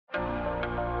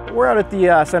We're out at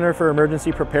the Center for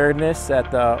Emergency Preparedness at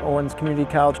the Owens Community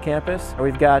College campus.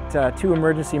 We've got two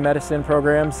emergency medicine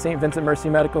programs, St. Vincent Mercy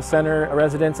Medical Center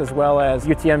residents as well as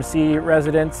UTMC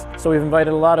residents. So we've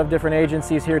invited a lot of different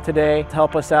agencies here today to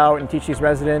help us out and teach these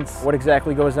residents what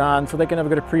exactly goes on so they can have a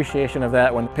good appreciation of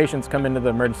that when patients come into the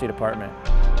emergency department.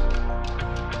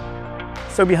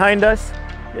 So behind us,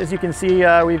 as you can see,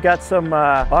 we've got some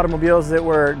automobiles that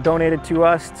were donated to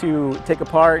us to take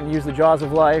apart and use the jaws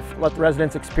of life, let the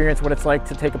residents experience what it's like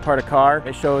to take apart a car.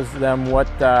 It shows them what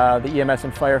the EMS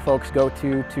and fire folks go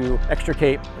to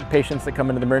extricate patients that come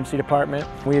into the emergency department.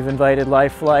 We've invited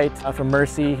Life Flight from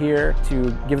Mercy here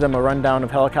to give them a rundown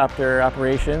of helicopter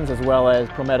operations as well as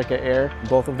ProMedica Air.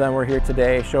 Both of them were here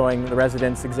today showing the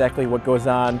residents exactly what goes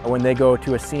on when they go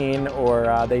to a scene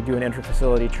or they do an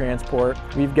intra-facility transport.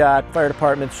 We've got fire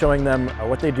departments showing them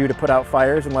what they do to put out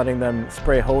fires and letting them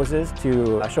spray hoses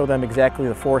to show them exactly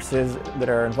the forces that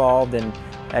are involved in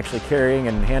actually carrying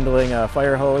and handling a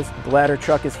fire hose. The ladder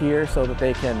truck is here so that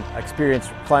they can experience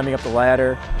climbing up the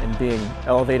ladder and being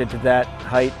elevated to that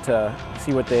height to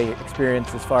see what they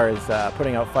experience as far as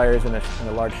putting out fires in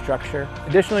a large structure.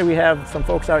 Additionally, we have some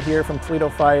folks out here from Toledo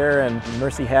Fire and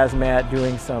Mercy Hazmat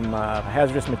doing some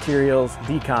hazardous materials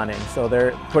deconning. So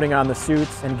they're putting on the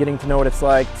suits and getting to know what it's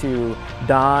like to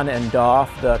don and doff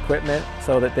the equipment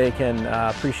so that they can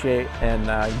appreciate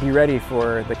and be ready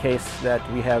for the case that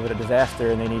we have at a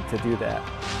disaster and they need to do that.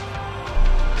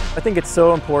 I think it's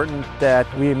so important that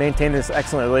we maintain this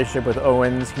excellent relationship with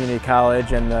Owens Community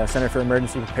College and the Center for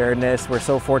Emergency Preparedness. We're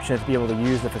so fortunate to be able to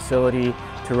use the facility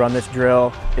to run this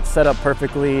drill. It's set up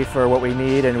perfectly for what we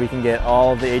need and we can get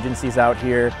all the agencies out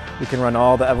here. We can run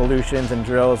all the evolutions and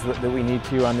drills that we need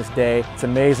to on this day. It's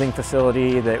an amazing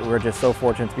facility that we're just so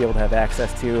fortunate to be able to have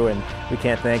access to, and we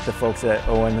can't thank the folks at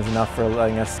Owens enough for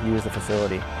letting us use the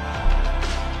facility.